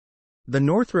The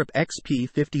Northrop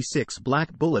XP-56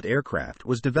 Black Bullet aircraft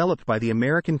was developed by the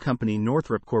American company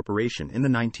Northrop Corporation in the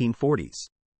 1940s.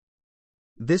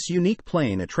 This unique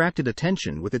plane attracted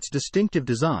attention with its distinctive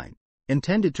design,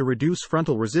 intended to reduce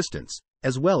frontal resistance,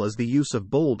 as well as the use of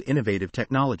bold, innovative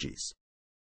technologies.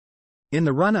 In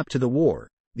the run-up to the war,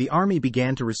 the Army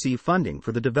began to receive funding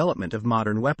for the development of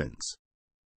modern weapons.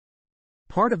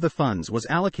 Part of the funds was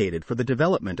allocated for the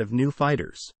development of new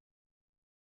fighters.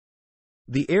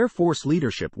 The Air Force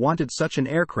leadership wanted such an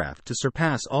aircraft to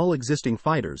surpass all existing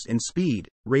fighters in speed,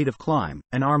 rate of climb,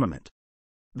 and armament.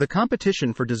 The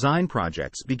competition for design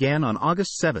projects began on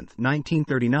August 7,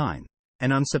 1939,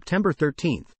 and on September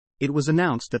 13, it was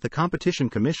announced that the Competition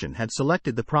Commission had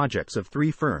selected the projects of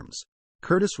three firms: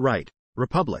 Curtiss-Wright,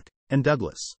 Republic, and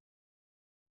Douglas.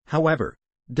 However,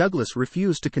 Douglas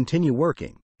refused to continue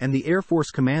working, and the Air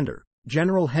Force commander,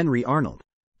 General Henry Arnold,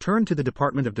 turned to the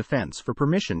Department of Defense for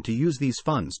permission to use these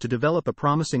funds to develop a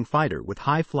promising fighter with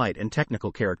high flight and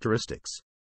technical characteristics.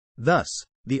 Thus,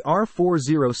 the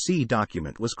R-40C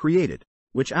document was created,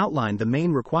 which outlined the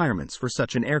main requirements for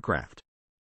such an aircraft.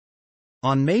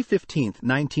 On May 15,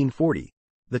 1940,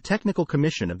 the Technical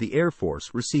Commission of the Air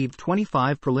Force received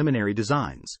 25 preliminary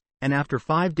designs, and after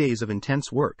 5 days of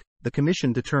intense work, the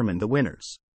commission determined the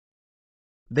winners.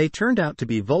 They turned out to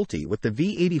be Vultee with the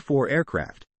V-84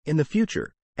 aircraft, in the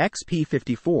future,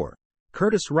 XP-54,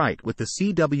 Curtiss-Wright with the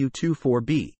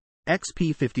CW-24B,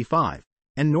 XP-55,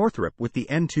 and Northrop with the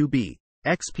N-2B,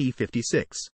 XP-56.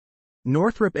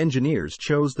 Northrop engineers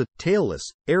chose the tailless,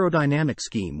 aerodynamic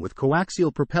scheme with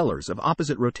coaxial propellers of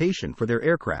opposite rotation for their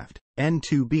aircraft,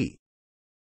 N-2B.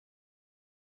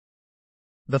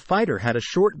 The fighter had a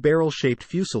short barrel-shaped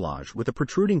fuselage with a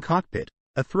protruding cockpit,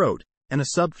 a throat, and a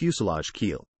sub-fuselage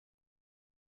keel.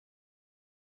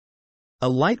 A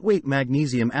lightweight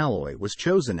magnesium alloy was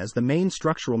chosen as the main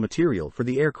structural material for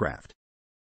the aircraft.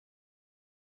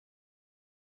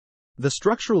 The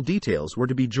structural details were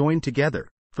to be joined together,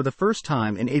 for the first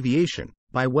time in aviation,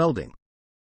 by welding.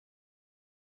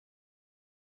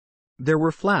 There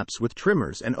were flaps with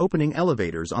trimmers and opening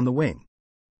elevators on the wing.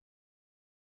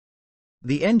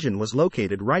 The engine was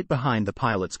located right behind the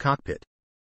pilot's cockpit.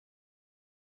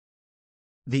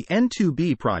 The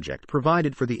N-2B project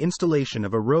provided for the installation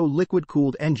of a Rowe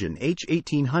liquid-cooled engine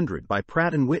H-1800 by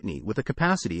Pratt & Whitney with a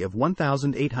capacity of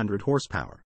 1,800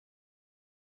 horsepower.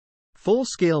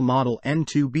 Full-scale model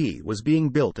N-2B was being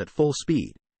built at full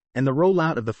speed, and the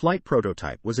rollout of the flight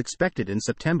prototype was expected in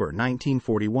September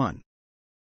 1941.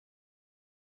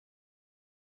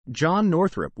 John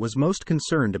Northrop was most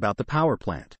concerned about the power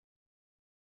plant.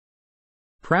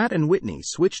 Pratt & Whitney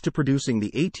switched to producing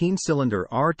the 18-cylinder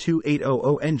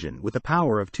R2800 engine with a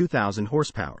power of 2,000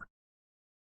 horsepower.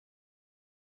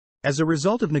 As a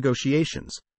result of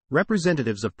negotiations,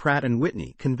 representatives of Pratt &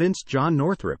 Whitney convinced John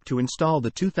Northrop to install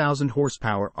the 2,000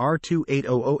 horsepower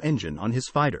R2800 engine on his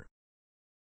fighter.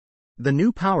 The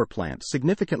new power plant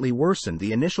significantly worsened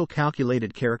the initial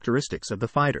calculated characteristics of the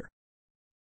fighter.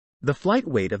 The flight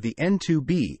weight of the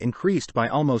N-2B increased by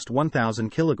almost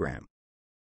 1,000 kilograms.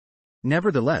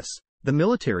 Nevertheless, the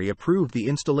military approved the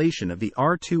installation of the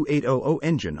R2800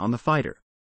 engine on the fighter.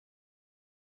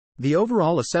 The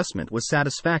overall assessment was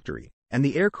satisfactory, and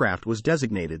the aircraft was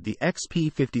designated the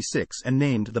XP-56 and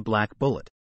named the Black Bullet.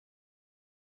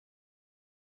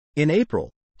 In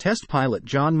April, test pilot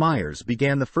John Myers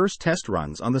began the first test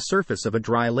runs on the surface of a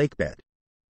dry lakebed.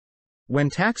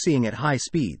 When taxiing at high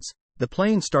speeds, the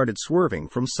plane started swerving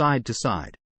from side to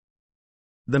side.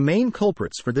 The main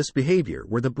culprits for this behavior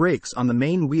were the brakes on the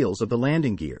main wheels of the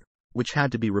landing gear, which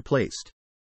had to be replaced.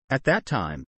 At that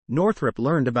time, Northrop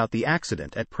learned about the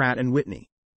accident at Pratt & Whitney.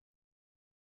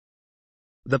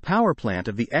 The power plant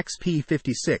of the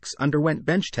XP-56 underwent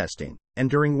bench testing, and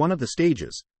during one of the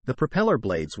stages, the propeller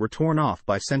blades were torn off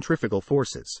by centrifugal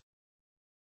forces.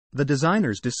 The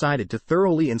designers decided to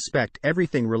thoroughly inspect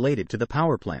everything related to the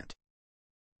power plant.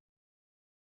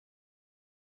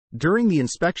 During the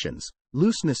inspections,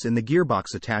 looseness in the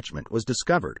gearbox attachment was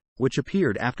discovered, which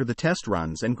appeared after the test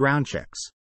runs and ground checks.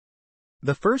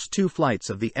 The first 2 flights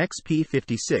of the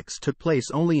XP-56 took place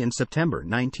only in September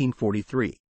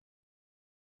 1943.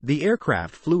 The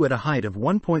aircraft flew at a height of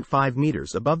 1.5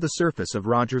 meters above the surface of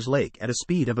Rogers Lake at a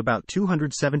speed of about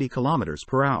 270 kilometers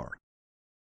per hour.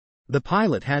 The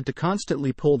pilot had to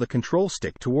constantly pull the control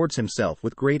stick towards himself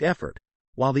with great effort,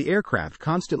 while the aircraft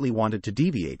constantly wanted to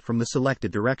deviate from the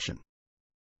selected direction.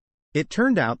 It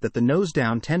turned out that the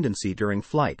nose-down tendency during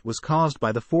flight was caused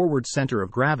by the forward center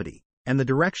of gravity, and the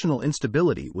directional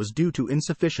instability was due to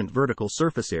insufficient vertical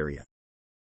surface area.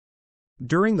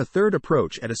 During the third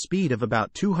approach at a speed of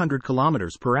about 200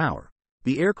 kilometers per hour,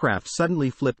 the aircraft suddenly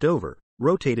flipped over,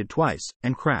 rotated twice,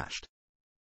 and crashed.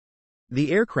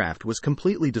 The aircraft was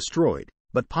completely destroyed,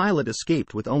 but pilot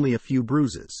escaped with only a few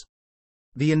bruises.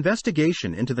 The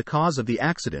investigation into the cause of the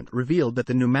accident revealed that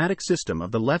the pneumatic system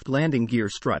of the left landing gear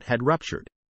strut had ruptured.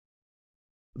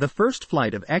 The first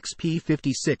flight of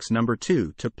XP-56 No.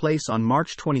 2 took place on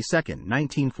March 22,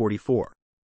 1944.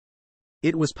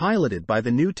 It was piloted by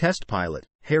the new test pilot,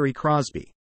 Harry Crosby.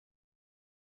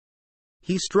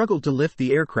 He struggled to lift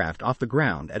the aircraft off the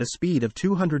ground at a speed of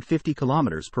 250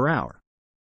 km per hour.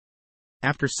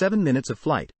 After 7 minutes of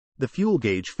flight, the fuel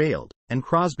gauge failed, and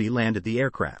Crosby landed the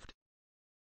aircraft.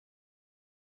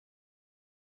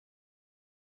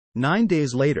 9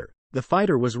 days later, the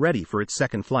fighter was ready for its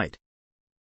second flight.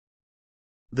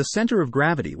 The center of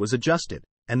gravity was adjusted,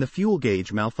 and the fuel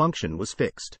gauge malfunction was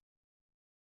fixed.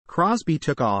 Crosby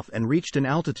took off and reached an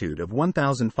altitude of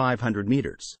 1,500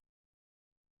 meters.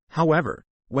 However,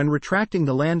 when retracting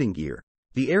the landing gear,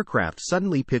 the aircraft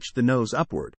suddenly pitched the nose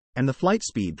upward, and the flight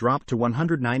speed dropped to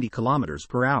 190 km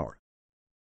per hour.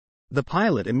 The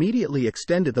pilot immediately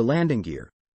extended the landing gear,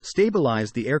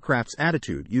 stabilized the aircraft's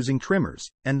attitude using trimmers,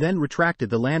 and then retracted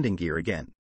the landing gear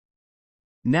again.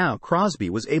 Now Crosby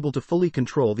was able to fully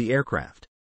control the aircraft.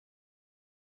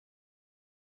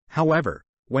 However,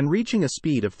 when reaching a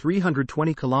speed of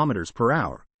 320 km per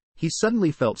hour, he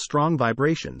suddenly felt strong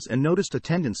vibrations and noticed a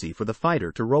tendency for the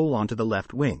fighter to roll onto the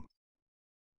left wing.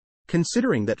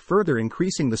 Considering that further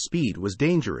increasing the speed was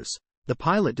dangerous, the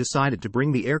pilot decided to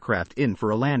bring the aircraft in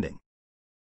for a landing.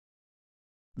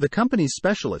 The company's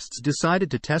specialists decided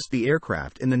to test the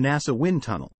aircraft in the NASA wind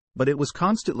tunnel, but it was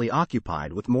constantly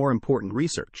occupied with more important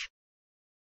research.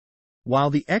 While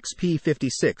the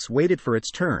XP-56 waited for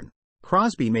its turn,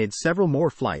 Crosby made several more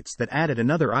flights that added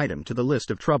another item to the list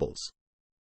of troubles.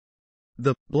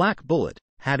 The Black Bullet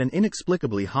had an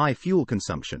inexplicably high fuel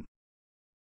consumption.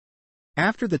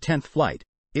 After the 10th flight,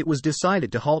 it was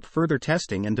decided to halt further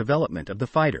testing and development of the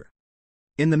fighter.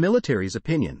 In the military's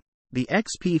opinion, the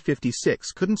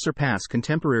XP-56 couldn't surpass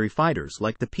contemporary fighters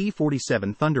like the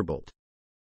P-47 Thunderbolt.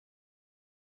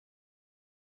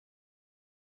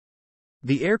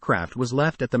 The aircraft was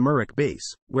left at the Muroc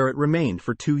base, where it remained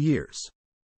for 2 years.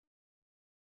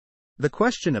 The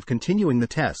question of continuing the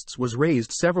tests was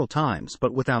raised several times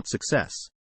but without success.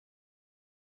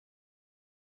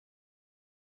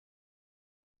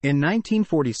 In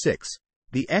 1946,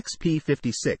 the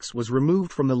XP-56 was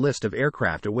removed from the list of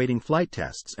aircraft awaiting flight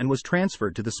tests and was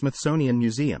transferred to the Smithsonian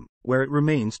Museum, where it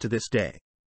remains to this day.